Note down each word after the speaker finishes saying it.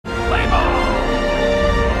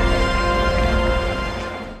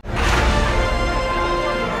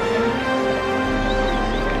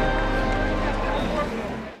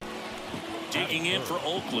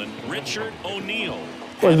Richard O'Neal.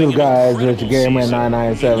 What's up, guys? Rich Gamer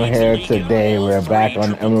 997 here. Today we're back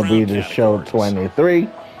on MLB The Show 23.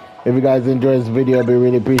 If you guys enjoy this video, I'd be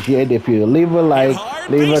really appreciated if you leave a like,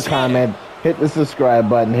 leave a comment, hit the subscribe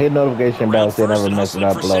button, hit notification bell so you never miss an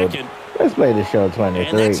upload. Let's play The Show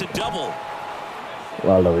 23.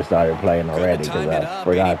 Well, we started playing already because I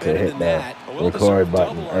forgot to hit the record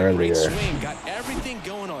button earlier. Got everything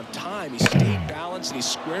going on time. He stayed balanced and he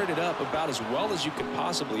squared it up about as well as you could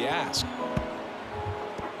possibly ask.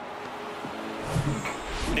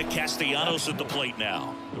 Nick Castellanos at the plate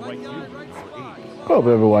now. Hope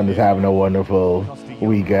everyone is having a wonderful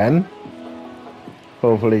weekend.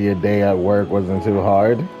 Hopefully your day at work wasn't too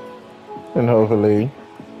hard. And hopefully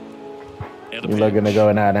you're looking to go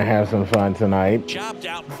out and have some fun tonight. Chopped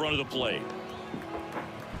out in front of the plate.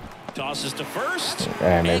 Tosses to first.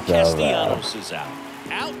 And it's Castellanos is out.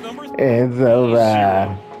 Out number 3. It's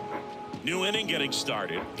over. New inning getting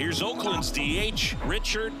started. Here's Oakland's DH,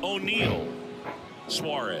 Richard O'Neal.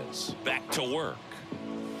 Suarez back to work.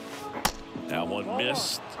 That one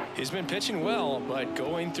missed. He's been pitching well, but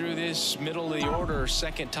going through this middle of the order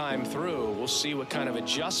second time through, we'll see what kind of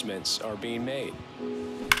adjustments are being made.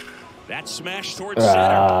 That smash towards center.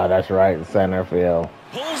 Ah, that's right, center field.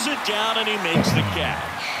 Pulls it down and he makes the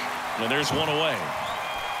catch. And there's one away.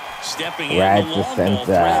 Stepping right in the long ball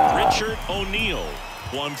threat, Richard O'Neal.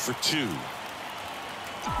 1 for 2.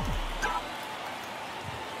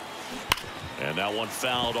 And that one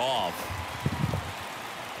fouled off.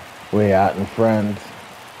 Way out in front.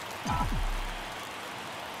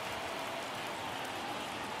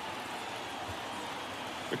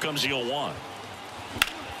 Here comes the 0-1.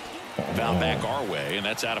 Found back our way, and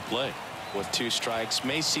that's out of play. With 2 strikes,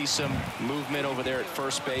 may see some movement over there at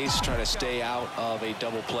first base, trying to stay out of a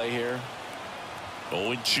double play here.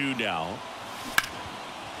 0-2 now.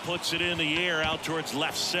 Puts it in the air out towards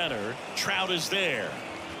left center. Trout is there.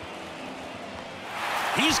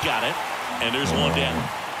 He's got it, and there's one down.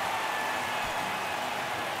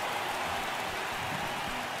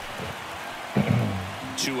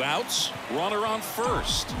 Two outs, runner on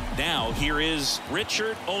first. Now here is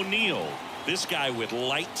Richard O'Neal. This guy with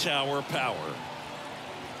light tower power.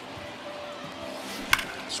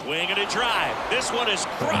 Swing and a drive. This one is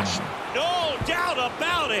crushed. No doubt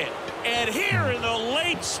about it. And here in the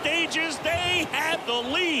late stages, they have the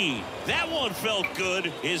lead. That one felt good.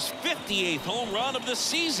 His 58th home run of the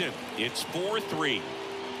season. It's 4-3.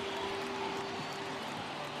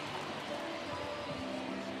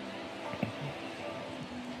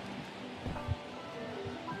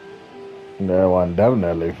 That one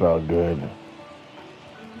definitely felt good.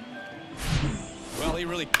 Well, he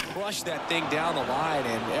really crushed that thing down the line,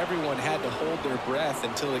 and everyone had to hold their breath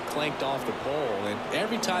until it clanked off the pole. And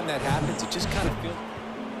every time that happens, it just kind of feels.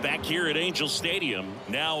 Back here at Angel Stadium,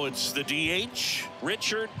 now it's the DH,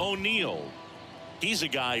 Richard O'Neal. He's a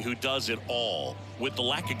guy who does it all. With the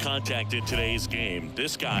lack of contact in today's game,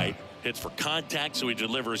 this guy hits for contact, so he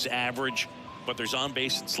delivers average, but there's on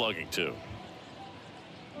base and slugging too.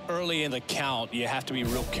 Early in the count, you have to be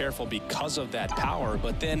real careful because of that power,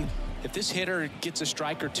 but then if this hitter gets a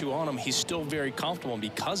strike or 2 on him, he's still very comfortable. And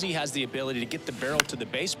because he has the ability to get the barrel to the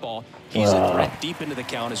baseball, he's a threat deep into the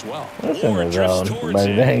count as well. That's in the zone, but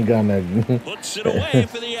it ain't gonna. Puts it away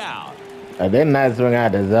for the out. I did not swing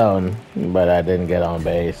out the zone, but I didn't get on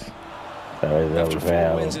base. So After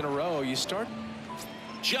 4 wins in a row, you start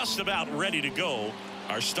just about ready to go.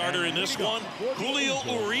 Our starter in this one, Julio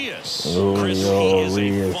Urias. Chris, he is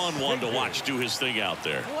a fun one to watch do his thing out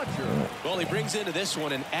there. Well, he brings into this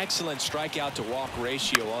one an excellent strikeout to walk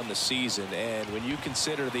ratio on the season. And when you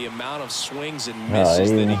consider the amount of swings and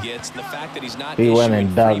misses that he gets, and the fact that he's not he went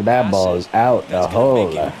and dug that ball out the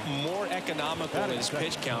hole. More economical in his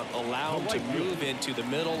pitch count, allow him to move into the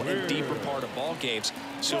middle and deeper part of ball games.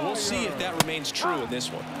 So we'll see if that remains true in this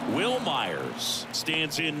one. Will Myers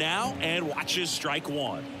stands in now and watches strike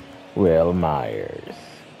 1. Will Myers.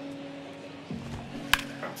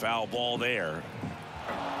 Foul ball there.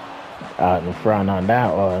 Out in front on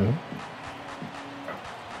that one.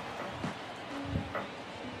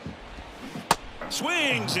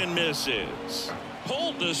 Swings and misses.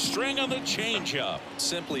 Pulled the string on the changeup.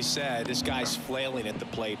 Simply said, this guy's flailing at the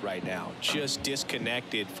plate right now. Just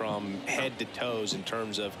disconnected from head to toes in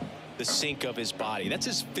terms of the sink of his body. That's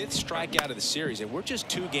his 5th strikeout of the series, and we're just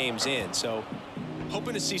 2 games in. So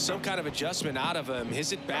hoping to see some kind of adjustment out of him.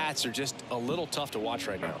 His at-bats are just a little tough to watch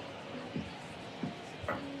right now.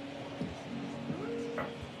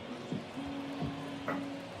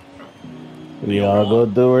 We all go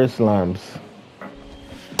through our slumps.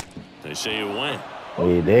 They say you went.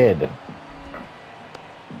 We did.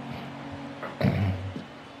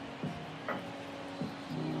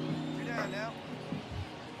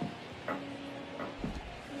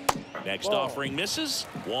 Next offering misses.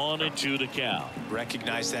 1-2 to count.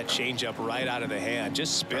 Recognize that changeup right out of the hand.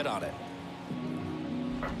 Just spit on it.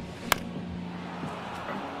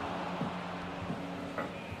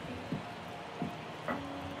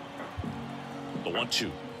 The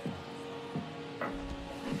 1-2.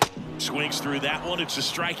 Swings through that one. It's a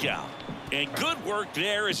strikeout. And good work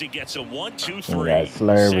there as he gets a 1-2-3. That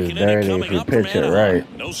slurve is dirty if you pitch it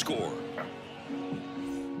right. No score.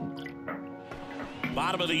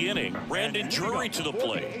 Bottom of the inning. Brandon Drury to the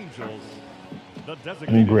plate.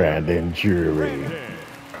 Brandon Drury.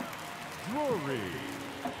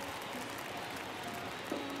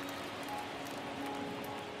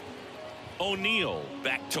 O'Neill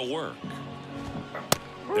back to work.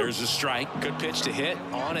 There's a strike. Good pitch to hit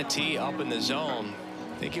on a tee up in the zone.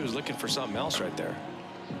 I think he was looking for something else right there.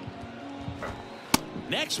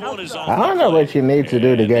 Next one is off. I don't know what you need to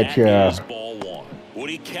do to get your ball one.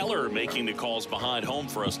 Woody Keller making the calls behind home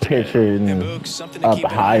for us today. pitching something to up keep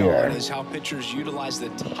an eye higher. on is how pitchers utilize the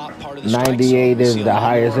top part of the 98 is the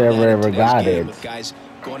highest ever got it. Guys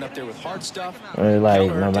going up there with hard stuff. It's like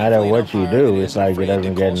no matter what you do, it's like it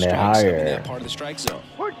doesn't get any higher. That part of the strike zone.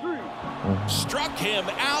 Struck him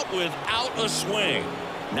out without a swing.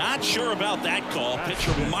 Not sure about that call.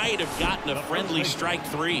 Pitcher might have gotten a friendly strike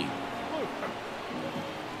 3.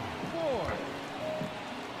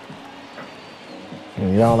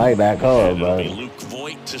 You don't like that call, but Luke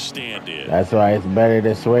Voit to stand in. That's why it's better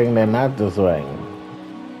to swing than not to swing.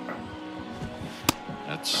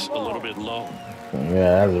 That's a little bit low.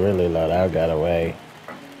 Yeah, that's really low. That got away.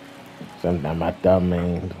 Sometimes my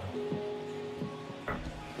thumb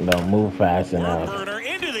don't move fast enough.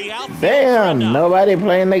 Into the outfield. Damn, nobody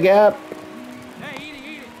playing the gap. Hey,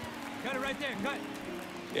 eat it. Cut it right there. Cut.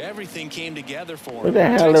 Everything came together for him. What the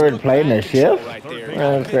hell are we playing the shift? Right there.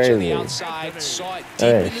 That's crazy. Outside, saw it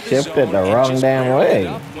They shifted the wrong damn way.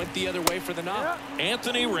 Went the other way for the knock.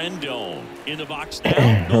 Anthony Rendon in the box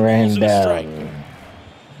now. Rendon.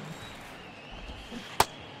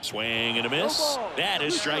 Swing and a miss. That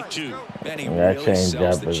is strike 2. And he That really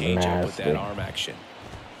sells changeup the is changeup with that nasty. arm action.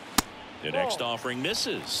 The next offering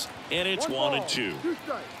misses, and it's 1-2.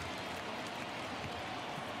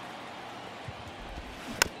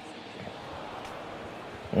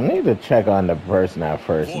 We need to check on the person at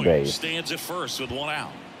first Voit base. stands at first with 1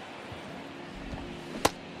 out.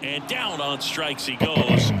 And down on strikes he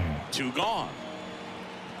goes. 2 gone.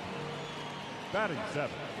 Batting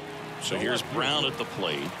 7. So here's Brown at the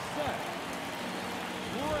plate.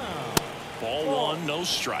 Ball 1, no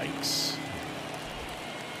strikes.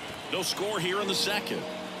 No score here in the second.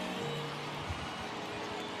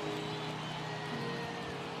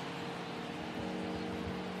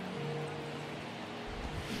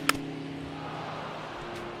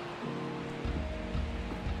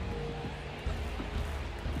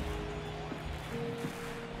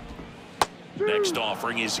 Next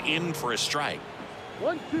offering is in for a strike.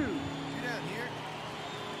 1-2.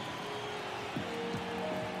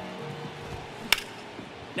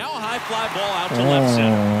 Now a high fly ball out to left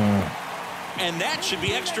center. And that should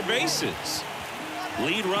be extra bases.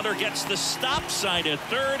 Lead runner gets the stop sign at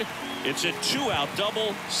third. It's a 2-out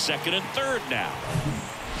double, second and third now.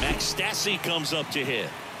 Max Stassi comes up to hit.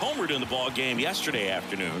 Homered in the ball game yesterday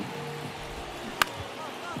afternoon.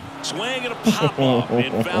 Swing and a pop off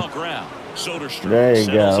in foul ground. Soderstrom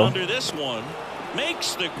settles under this one,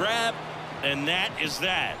 makes the grab, and that is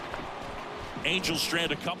that. Angels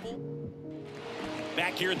strand a couple.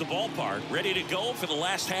 Back here at the ballpark, ready to go for the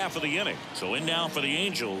last half of the inning. So in now for the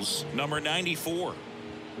Angels, number 94.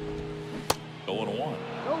 0-1. No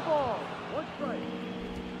ball. 1 strike.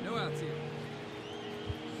 No outs here.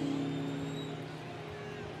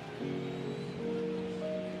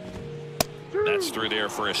 That's through there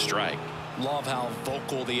for a strike. Love how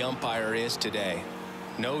vocal the umpire is today.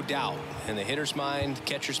 No doubt in the hitter's mind,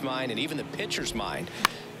 catcher's mind, and even the pitcher's mind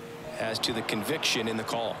as to the conviction in the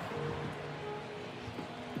call.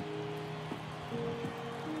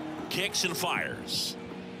 Kicks and fires.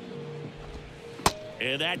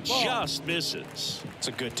 And that just misses. It's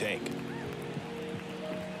a good take.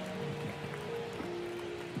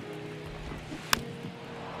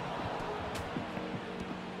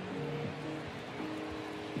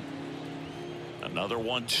 Another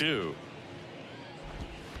 1-2.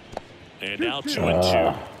 And now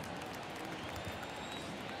 2-2.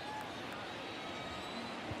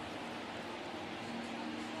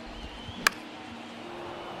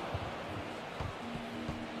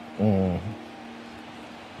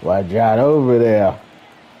 Watch out over there.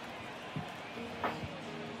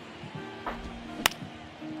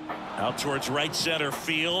 Out towards right center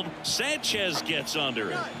field. Sanchez gets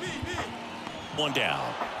under it. 1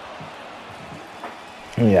 down.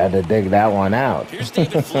 You had to dig that one out. Here's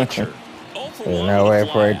David Fletcher. There's no way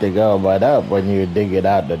for it to go but up when you dig it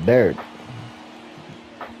out the dirt.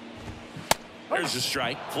 There's a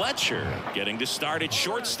strike. Fletcher getting to start at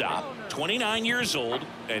shortstop. 29 years old,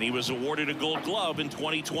 and he was awarded a Gold Glove in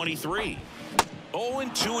 2023.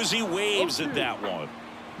 0-2 as he waves at that one.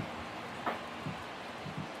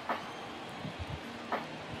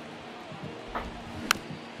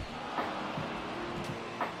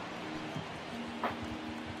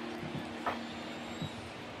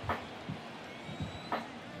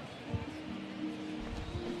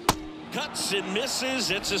 Cuts and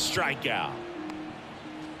misses. It's a strikeout.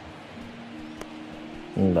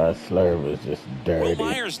 That slurve is just dirty. Will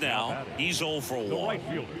Myers now. He's 0 for 1. Right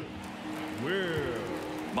fielder. Will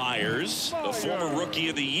Myers, the former Rookie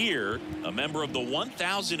of the Year, a member of the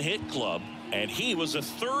 1,000 hit club, and he was a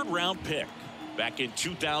third-round pick back in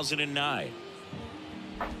 2009.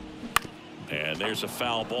 And there's a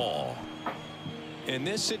foul ball. In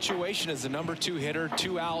this situation, as the number 2 hitter,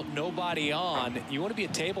 2 out, nobody on, you want to be a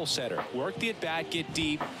table setter. Work the at-bat, get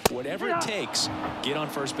deep, whatever it takes, get on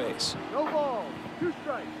first base. no ball. 2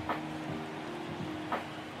 strikes.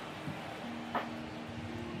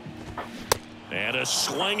 And a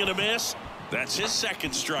swing and a miss. That's his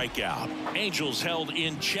second strikeout. Angels held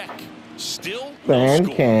in check. Still no Fan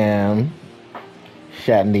score. Cam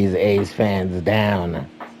shutting these A's fans down.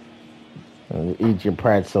 Eat your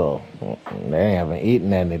pretzel. They haven't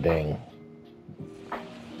eaten anything.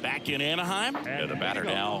 Back in Anaheim, and the batter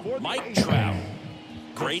now, Mike Trout.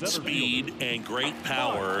 Great speed and great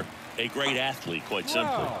power. A great athlete, quite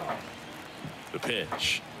simply. The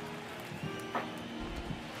pitch.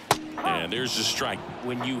 And there's the strike.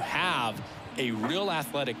 When you have a real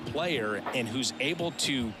athletic player and who's able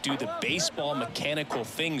to do the baseball mechanical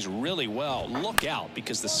things really well, look out,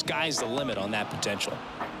 because the sky's the limit on that potential.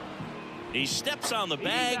 He steps on the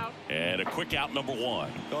bag, and a quick out, number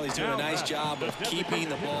 1. Well, he's doing a nice job of keeping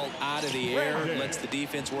the ball out of the air, lets the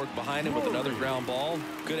defense work behind him with another ground ball.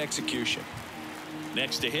 Good execution.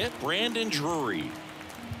 Next to hit, Brandon Drury.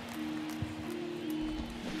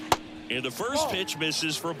 And the first pitch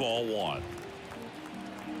misses for ball 1.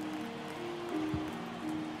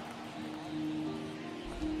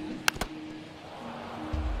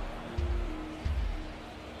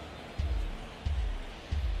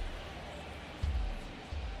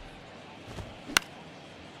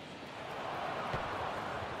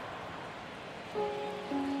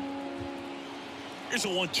 Here's a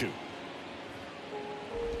 1-2.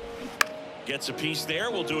 Gets a piece there.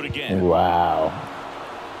 We'll do it again. Wow.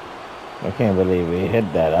 I can't believe he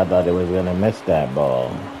hit that. I thought he was going to miss that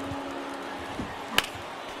ball.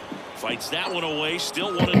 Fights that one away.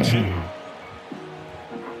 Still 1-2.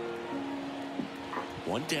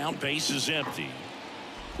 One down, base is empty.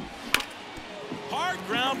 Hard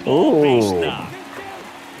ground ball, base knock.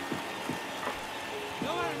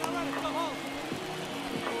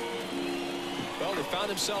 Well, they found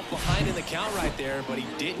himself behind in the count right there, but he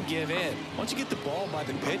didn't give in. Once you get the ball by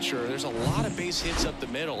the pitcher, there's a lot of base hits up the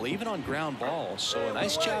middle, even on ground balls. So a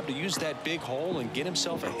nice job to use that big hole and get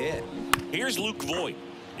himself a hit. Here's Luke Voigt.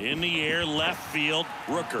 In the air, left field.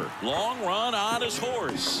 Rooker, long run on his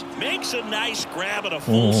horse. Makes a nice grab at a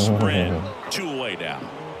full sprint. 2 away now.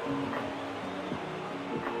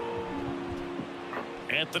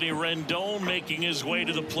 Anthony Rendon making his way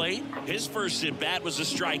to the plate. His first at bat was a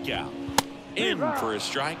strikeout. In for a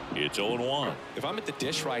strike. It's 0-1. If I'm at the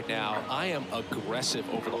dish right now, I am aggressive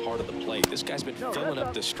over the heart of the plate. This guy's been filling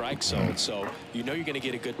up the strike zone, so you know you're going to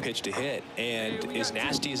get a good pitch to hit. And as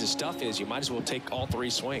nasty as his stuff is, you might as well take all 3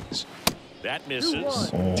 swings. That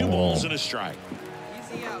misses. 2 balls and a strike.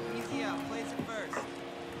 Easy out, place it first.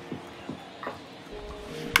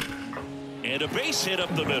 And a base hit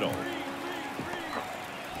up the middle.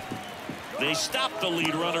 They stop the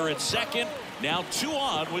lead runner at second. Now 2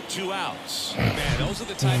 on with 2 outs. Man, those are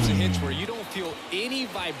the types of hits where you don't feel any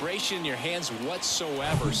vibration in your hands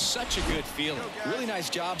whatsoever. Such a good feeling. Really nice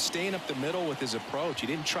job staying up the middle with his approach. He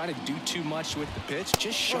didn't try to do too much with the pitch.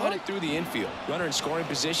 Just shot it through the infield. Runner in scoring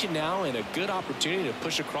position now, and a good opportunity to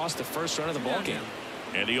push across the first run of the ballgame.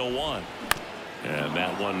 And the 0-1. And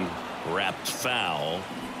that one wrapped foul.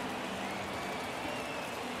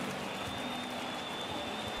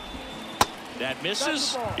 That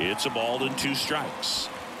misses. It's a ball and 2 strikes.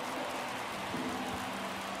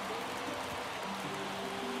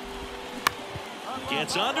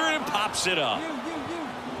 Gets under it and pops it up.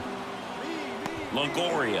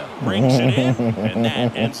 Longoria brings it in, and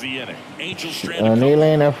that ends the inning. Angels stranded. O'Neal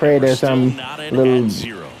ain't afraid of some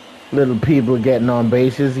little people getting on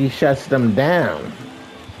bases. He shuts them down.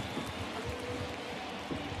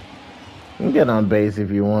 can get on base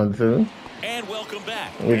if you want to. And welcome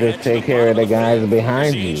back. You just take care of the guys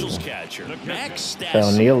behind you. Angels catcher, Max So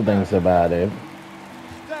Stassi. O'Neill thinks about it.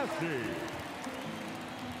 Stassi.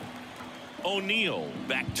 O'Neill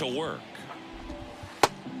back to work.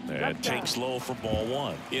 And takes low for ball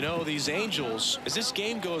one. You know, these Angels, as this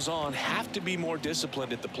game goes on, have to be more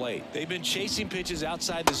disciplined at the plate. They've been chasing pitches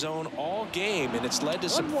outside the zone all game, and it's led to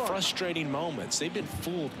some frustrating moments. They've been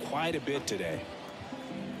fooled quite a bit today.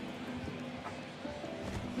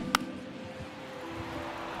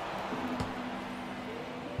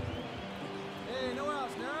 Hey, no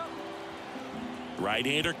outs now.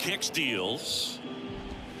 Right-hander kicks, deals.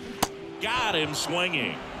 Got him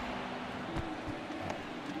swinging.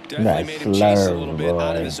 Definitely Nice made him chase a little slurve, bit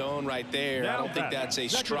out of boy. the zone right there. I don't think that's a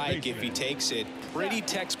Second strike if he baseman. takes it. Pretty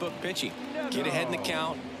textbook pitching. Get ahead in the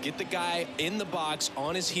count, get the guy in the box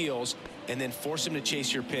on his heels, and then force him to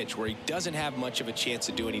chase your pitch where he doesn't have much of a chance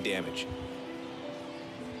to do any damage.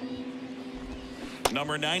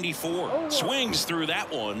 Number 94 swings through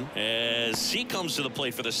that one as he comes to the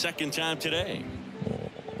plate for the second time today.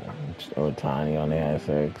 Ohtani on the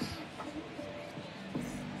SX.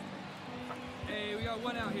 Hey, we got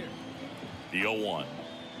one out here. The 0-1.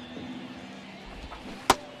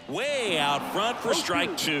 Way out front for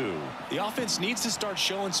strike two. The offense needs to start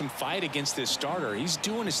showing some fight against this starter. He's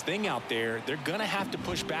doing his thing out there. They're going to have to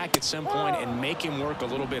push back at some point and make him work a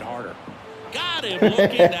little bit harder. Got him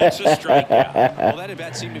looking. That's a strikeout. Well, that at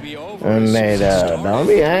bat seemed to be over. Don't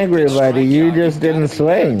be angry, buddy. You just didn't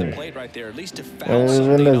swing. The plate right there, at least to It foul was in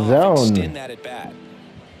something the off, zone. extend that at bat.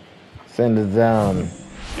 Send the zone.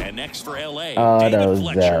 And next for LA, Auto David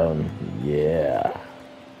Fletcher. zone. Yeah.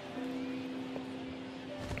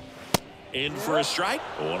 In for a strike.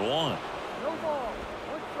 0-1. No ball.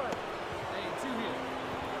 One strike. Hey, two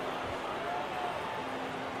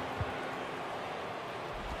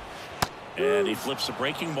here. And he flips a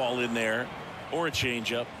breaking ball in there or a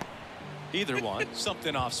changeup. Either one.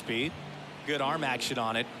 Something off speed. Good arm action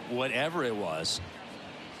on it. Whatever it was.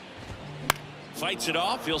 Fights it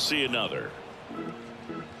off. He'll see another.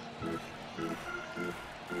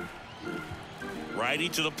 Righty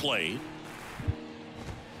to the plate.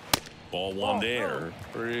 Ball one there.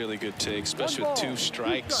 Really good take, especially with two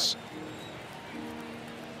strikes.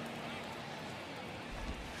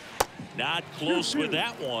 Not close with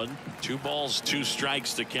that one. 2 balls, 2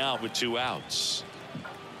 strikes to count with 2 outs.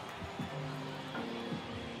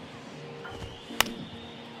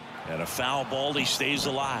 And a foul ball. He stays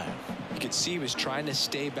alive. You could see he was trying to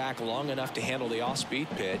stay back long enough to handle the off-speed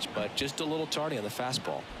pitch, but just a little tardy on the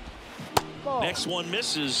fastball. Next one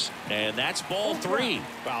misses, and that's ball 3.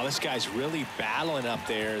 Wow, this guy's really battling up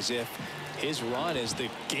there as if his run is the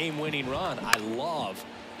game-winning run. I love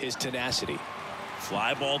his tenacity.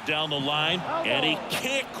 Fly ball down the line, and he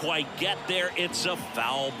can't quite get there. It's a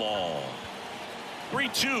foul ball.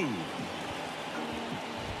 3-2.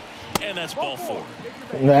 And that's ball 4.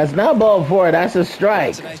 That's not ball 4. That's a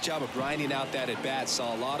strike. That's a nice job of grinding out that at bat.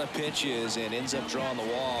 Saw a lot of pitches and ends up drawing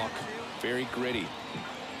the walk. Very gritty.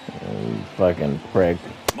 You fucking prick.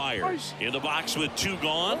 Myers in the box with 2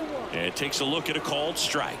 gone, and takes a look at a called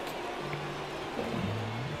strike.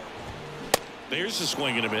 There's a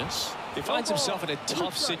swing and a miss. He finds himself in a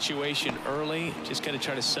tough situation early. Just got to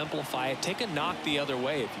try to simplify it. Take a knock the other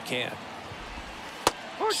way if you can.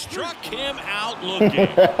 Struck him out looking.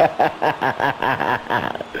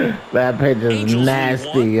 That pitch is Angels nasty,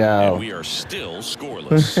 lead 1, yo. and we are still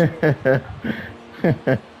scoreless.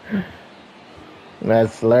 That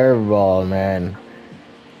slurve ball, man.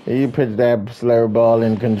 You pitch that slurve ball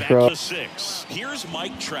in Back control. to 6. Here's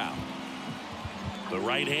Mike Trout. The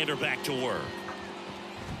right-hander back to work.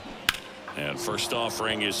 And first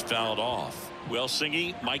offering is fouled off. Well,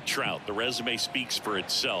 Singy, Mike Trout, the resume speaks for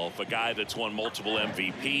itself. A guy that's won multiple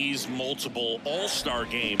MVPs, multiple All-Star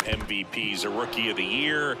Game MVPs, a Rookie of the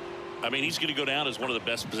Year. I mean, he's going to go down as one of the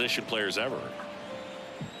best position players ever.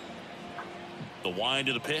 The wind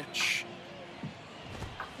of the pitch.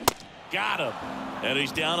 Got him. And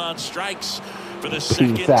he's down on strikes for the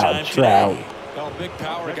second Peace out, time Trout. today. Well, big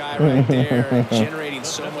power guy right there, generating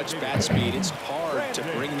so much bat speed. It's hard to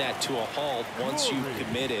bring that to a halt once you've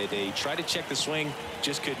committed. He tried to check the swing,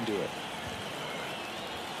 just couldn't do it.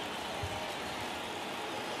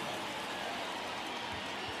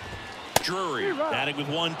 Drury batting with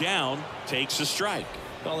 1 down, takes a strike.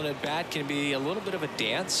 Well, an at bat can be a little bit of a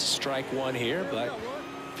dance. Strike 1 here, but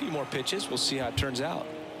a few more pitches. We'll see how it turns out.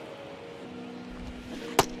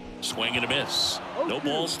 Swing and a miss. No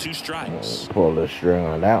balls, 2 strikes. Pull the string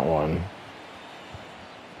on that one.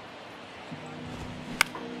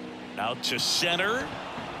 Out to center.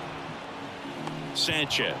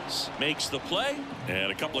 Sanchez makes the play,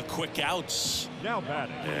 and a couple of quick outs. Now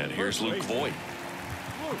batting. And here's First Luke baseman, Voit.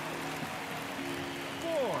 Luke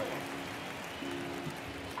Voit.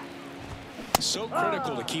 So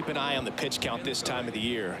critical to keep an eye on the pitch count this time of the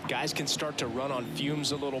year. Guys can start to run on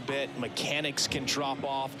fumes a little bit. Mechanics can drop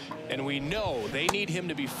off. And we know they need him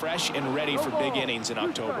to be fresh and ready for big innings in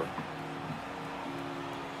October.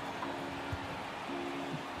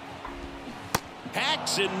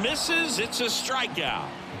 Hacks and misses. It's a strikeout.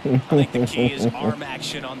 I think the key is arm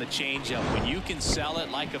action on the changeup. When you can sell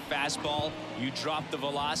it like a fastball, you drop the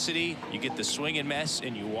velocity, you get the swing and miss,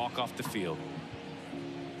 and you walk off the field.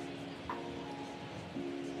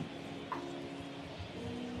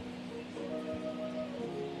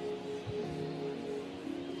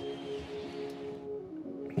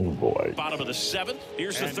 Oh boy. Bottom of the 7th.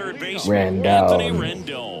 Here's the third baseman, Rendon. Anthony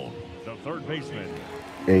Rendon. The third baseman,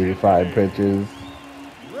 85 pitches.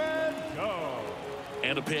 Rendon.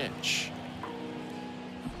 And a pitch.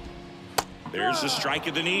 There's a strike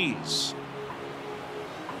at the knees.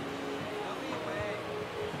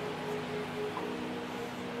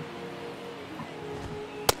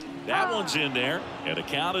 That one's in there, and the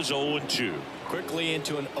count is 0-2. Quickly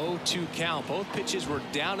into an 0-2 count. Both pitches were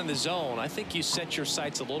down in the zone. I think you set your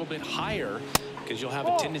sights a little bit higher because you'll have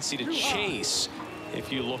a tendency to chase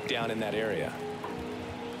if you look down in that area.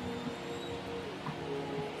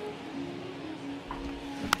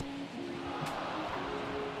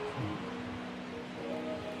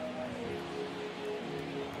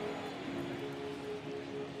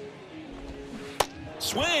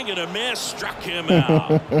 Swing and a miss, struck him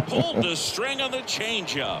out. Pulled the string on the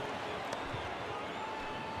changeup.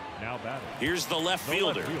 Now batting. Here's the left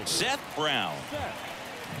fielder, Seth Brown. Seth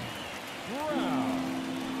Brown.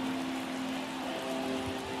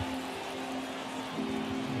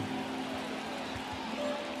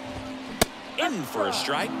 In for a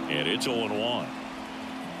strike, and it's 0-1.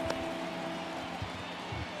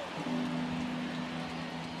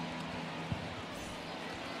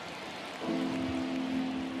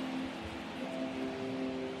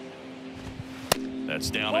 That's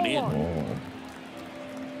down and in.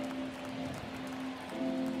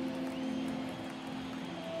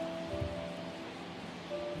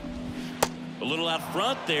 A little out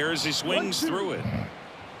front there as he swings through it.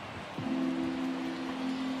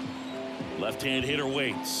 Left-hand hitter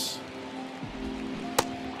waits.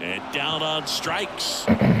 And down on strikes.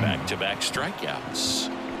 Back-to-back strikeouts.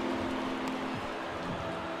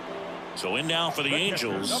 So in now for the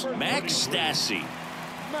Angels, Max Stassi.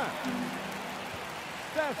 Max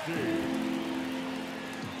Stassi.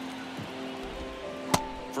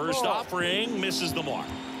 First offering misses the mark.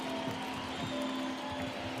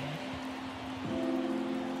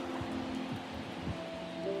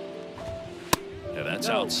 Yeah, that's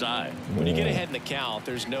outside. When you get ahead in the count,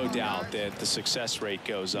 there's no doubt that the success rate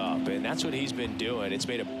goes up, and that's what he's been doing. It's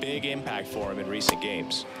made a big impact for him in recent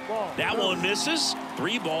games. That one misses.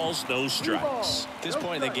 3 balls, no strikes. At this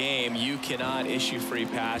point in the game, you cannot issue free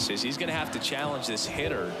passes. He's going to have to challenge this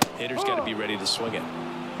hitter. Hitter's got to be ready to swing it.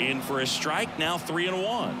 In for a strike, now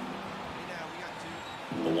 3-1.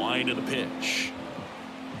 The wind of the pitch.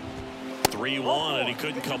 3-1, and he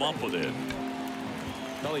couldn't come up with it.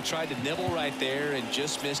 Well, he tried to nibble right there and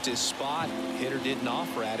just missed his spot. Hitter didn't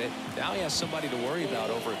offer at it. Now he has somebody to worry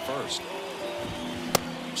about over at first.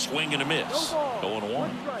 Swing and a miss.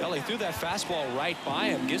 0-1. Well, he threw that fastball right by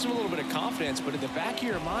him. Gives him a little bit of confidence, but in the back of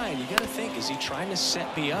your mind, you got to think, is he trying to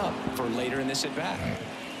set me up for later in this at-bat?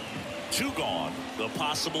 2 gone. The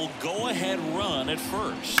possible go-ahead run at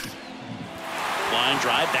first. Line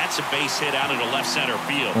drive. That's a base hit out into left center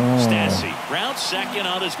field. Stassi round second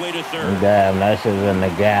on his way to third. Damn, that shit's in the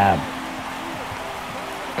gap.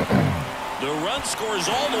 The run scores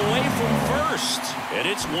all the way from first, and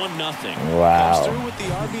it's 1-0. Comes through Wow. with the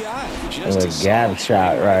RBI. It was a gap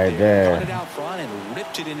shot right there. Got it out front and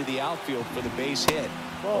ripped it into the outfield for the base hit.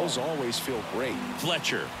 Those always feel great.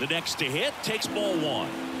 Fletcher, the next to hit, takes ball 1.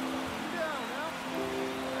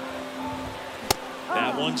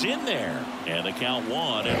 That one's in there, and the count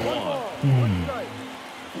 1-1.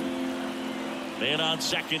 Man on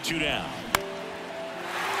second, 2 down.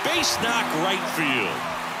 Base knock right field.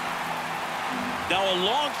 Now a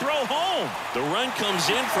long throw home. The run comes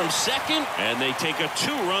in from second, and they take a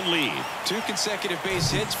 2-run lead. 2 consecutive base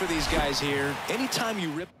hits for these guys here. Anytime you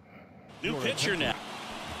rip. New pitcher now.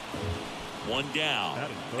 1 down.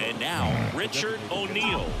 And now Richard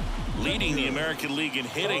O'Neill, leading the American League in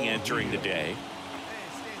hitting entering the day.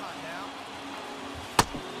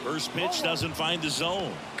 First pitch doesn't find the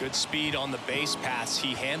zone. Good speed on the base pass.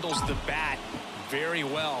 He handles the bat very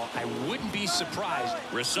well. I wouldn't be surprised.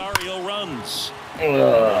 Rosario runs.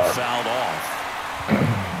 Fouled off.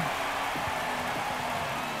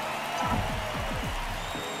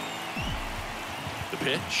 The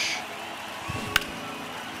pitch.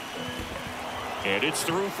 And it's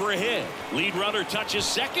through for a hit. Lead runner touches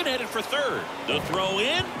second, headed for third. The throw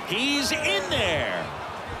in. He's in there.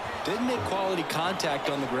 Didn't make quality contact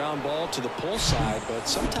on the ground ball to the pull side, but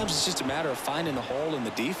sometimes it's just a matter of finding the hole in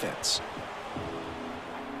the defense.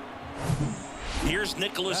 Here's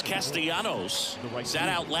Nicholas Castellanos. Sat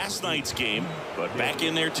out last night's game, but back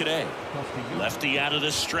in there today. Lefty out of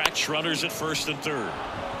the stretch. Runners at first and third.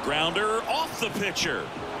 Grounder off the pitcher.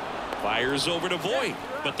 Fires over to Voit,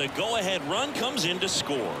 but the go-ahead run comes in to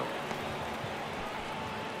score.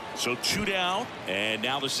 So 2 down, and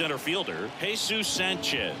now the center fielder, Jesus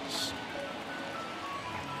Sanchez.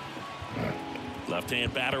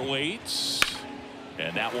 Left-hand batter waits,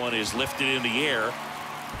 and that one is lifted in the air.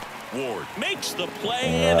 Ward makes the play,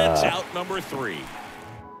 and it's out number 3.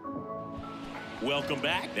 Welcome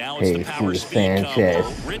back. Now it's the power speed combo.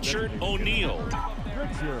 Richard O'Neill.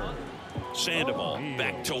 Sandoval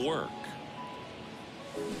back to work.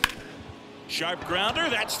 Sharp grounder.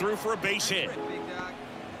 That's through for a base hit.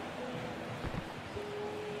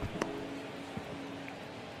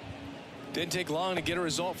 Didn't take long to get a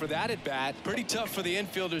result for that at bat. Pretty tough for the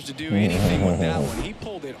infielders to do anything with that one. He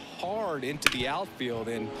pulled it hard into the outfield,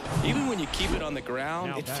 and even when you keep it on the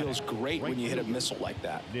ground, it feels great when you hit a missile like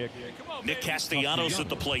that. Nick Castellanos at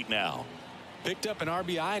the plate now. Picked up an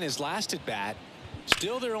RBI in his last at bat.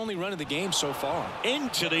 Still their only run of the game so far.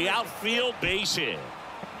 Into the outfield, base hit.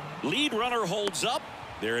 Lead runner holds up.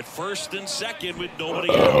 They're at first and second with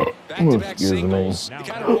nobody out. Back-to-back singles. He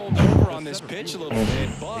kind of rolled over on this pitch a little bit,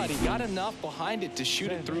 but he got enough behind it to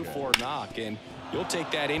shoot it through for a knock, and you'll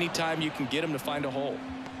take that anytime you can get him to find a hole.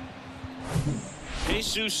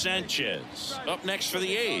 Jesus Sanchez up next for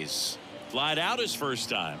the A's. Flied out his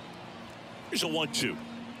first time. Here's a 1-2.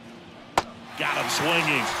 Got him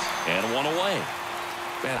swinging, and one away.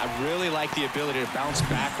 Man, I really like the ability to bounce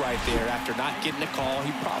back right there after not getting a call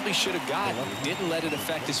he probably should have gotten. He didn't let it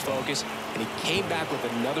affect his focus, and he came back with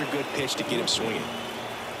another good pitch to get him swinging.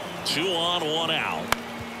 2 on, 1 out.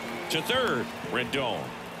 To third, Rendon.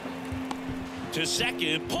 To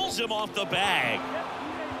second, pulls him off the bag.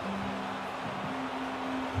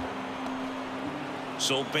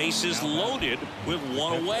 So bases loaded with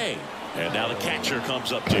 1 away. And now the catcher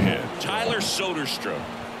comes up to him. Tyler Soderstrom.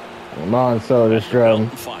 Come on, Soderstrom.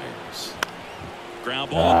 Fires. Ground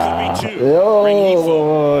ball could be 2.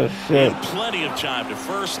 Oh, shit. And plenty of time to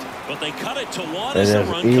first, but they cut it to 1 They as the just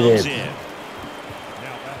run eat comes it. in.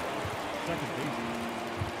 Now at second base,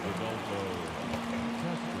 Rodolfo.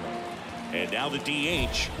 And now the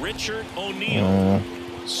DH, Richard O'Neill.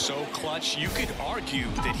 So clutch, you could argue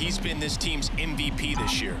that he's been this team's MVP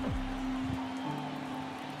this year.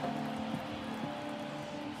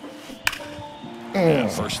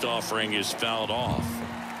 And first offering is fouled off.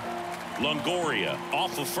 Longoria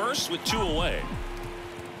off of first with 2 away.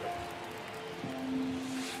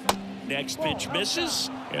 Next pitch misses,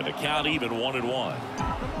 and the count even 1-1.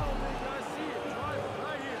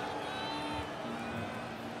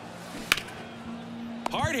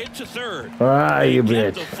 Hard hit to third. You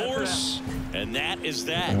Get bitch. the force, and that is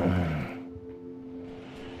that.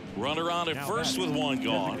 Runner on at first with 1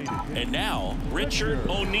 gone. And now Richard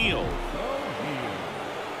O'Neill.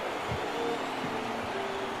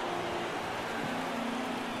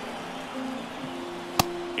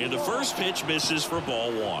 And the first pitch misses for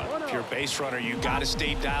ball 1. If you're a base runner, you got to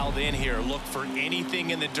stay dialed in here. Look for anything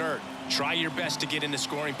in the dirt. Try your best to get into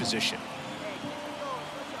scoring position.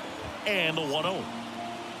 And the 1-0.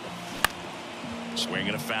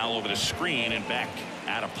 Swinging a foul over the screen and back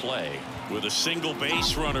out of play. With a single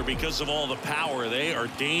base runner, because of all the power, they are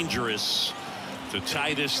dangerous to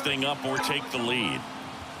tie this thing up or take the lead.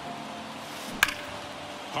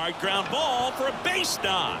 Hard ground ball for a base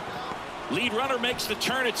knock. Lead runner makes the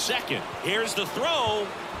turn at second. Here's the throw,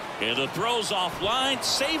 and the throw's offline,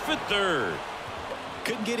 safe at third.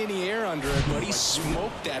 Couldn't get any air under it, but he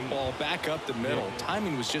smoked that ball back up the middle.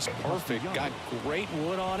 Timing was just perfect. Got great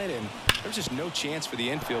wood on it, and there's just no chance for the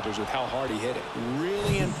infielders with how hard he hit it.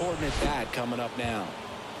 Really important at bat coming up now.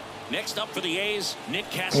 Next up for the A's, Nick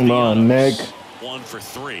Castellanos. Come on, Nick. 1 for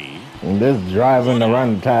 3. And this driving the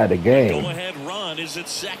run tie the game. Go-ahead run is at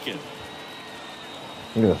second.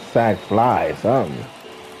 Just sack fly, something.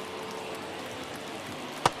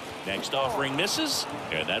 Next offering misses,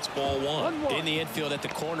 and that's ball 1. In the infield at the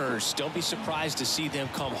corners, don't be surprised to see them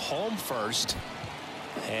come home first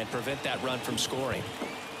and prevent that run from scoring.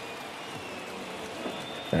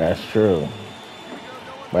 That's true.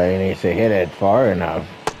 But he needs to hit it far enough.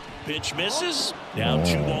 Pitch misses. Now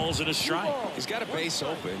 2 balls and a strike. He's got a base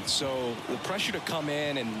open, so the pressure to come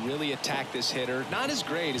in and really attack this hitter, not as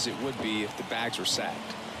great as it would be if the bags were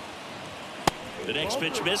sacked. The next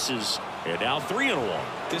pitch misses, and now 3-1.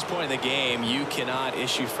 At this point in the game, you cannot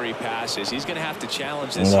issue free passes. He's going to have to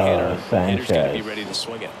challenge this hitter. The hitter's going to be ready to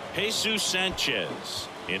swing it. Jesus Sanchez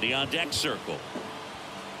in the on-deck circle.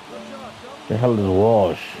 The hell is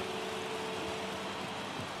Walsh?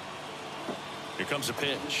 Here comes a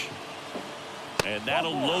pitch. And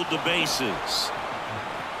that'll load the bases.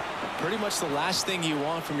 Pretty much the last thing you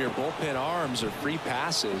want from your bullpen arms are free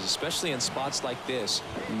passes, especially in spots like this.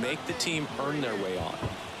 Make the team earn their way on.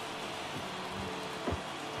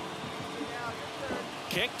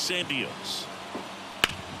 Kicks and deals.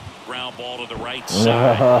 Ground ball to the right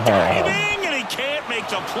side. Diving, and he can't make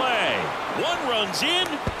the play. 1 run's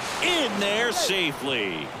in there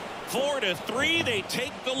safely. 4-3, they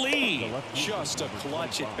take the lead. Just a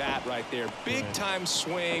clutch at bat right there. Big time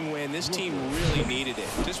swing when this team really needed it.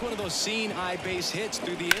 Just one of those seeing eye base hits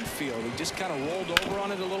through the infield. He just kind of rolled over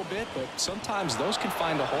on it a little bit, but sometimes those can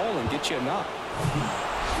find a hole and get you enough.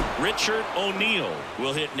 Richard O'Neill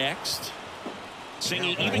will hit next.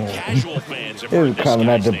 Singing, even casual fans have He heard was this coming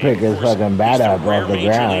up guy's to name. pick his Of course, fucking bat he's up rare off the major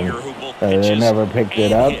ground. leaguer who both They pitches never picked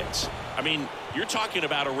it and up. hits. I mean, you're talking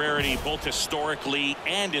about a rarity both historically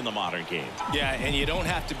and in the modern game. Yeah, and you don't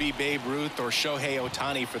have to be Babe Ruth or Shohei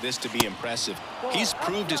Ohtani for this to be impressive. He's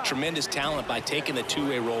proved his tremendous talent by taking the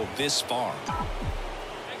two-way role this far.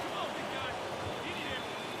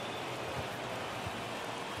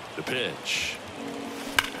 The pitch.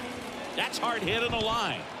 That's hard hit in the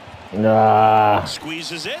line. Nah.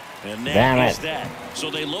 Squeezes it, and Damn that is it. that. So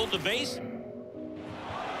they load the base.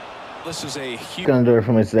 This is a huge... Gonna do it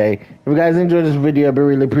for me today. If you guys enjoyed this video, I'd be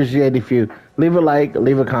really appreciate if you leave a like,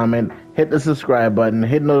 leave a comment, hit the subscribe button,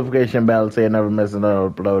 hit notification bell so you never miss another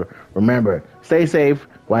upload. Remember, stay safe,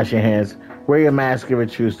 wash your hands, wear your mask if you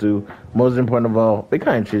choose to. Most important of all, be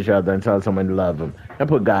kind to each other and tell someone you love them. And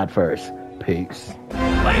put God first. Peace.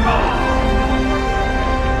 Play ball.